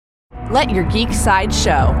Let your geek side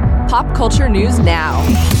show. Pop culture news now.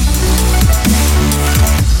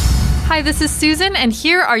 Hi, this is Susan, and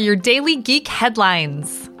here are your daily geek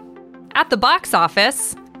headlines. At the box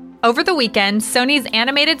office, over the weekend, Sony's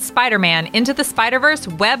animated Spider-Man Into the Spider-Verse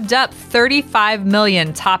webbed up $35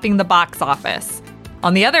 million, topping the box office.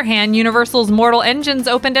 On the other hand, Universal's Mortal Engines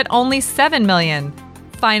opened at only $7 million.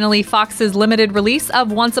 Finally, Fox's limited release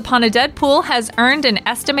of Once Upon a Deadpool has earned an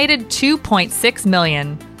estimated $2.6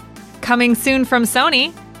 million. Coming soon from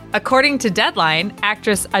Sony, according to Deadline,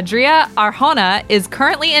 actress Adria Arjona is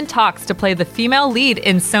currently in talks to play the female lead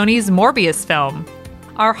in Sony's Morbius film.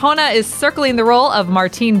 Arjona is circling the role of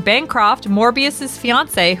Martine Bancroft, Morbius'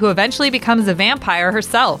 fiancée, who eventually becomes a vampire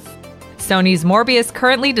herself. Sony's Morbius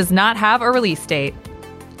currently does not have a release date.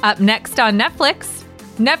 Up next on Netflix,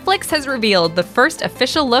 Netflix has revealed the first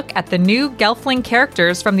official look at the new Gelfling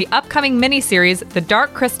characters from the upcoming miniseries The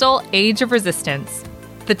Dark Crystal: Age of Resistance.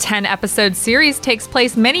 The 10-episode series takes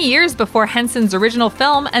place many years before Henson's original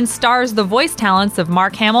film and stars the voice talents of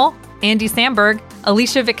Mark Hamill, Andy Samberg,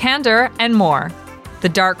 Alicia Vikander, and more. The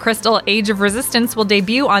Dark Crystal: Age of Resistance will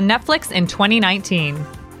debut on Netflix in 2019.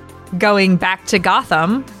 Going back to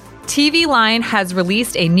Gotham, TV Line has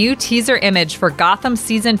released a new teaser image for Gotham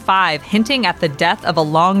Season 5, hinting at the death of a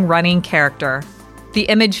long-running character. The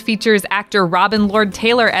image features actor Robin Lord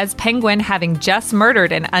Taylor as Penguin, having just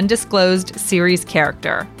murdered an undisclosed series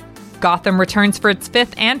character. Gotham returns for its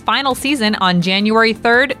fifth and final season on January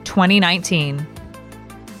 3rd, 2019.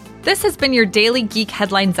 This has been your Daily Geek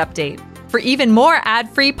Headlines Update. For even more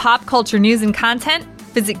ad-free pop culture news and content,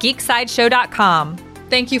 visit geeksideshow.com.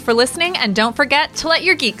 Thank you for listening, and don't forget to let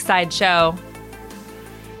your geek side show.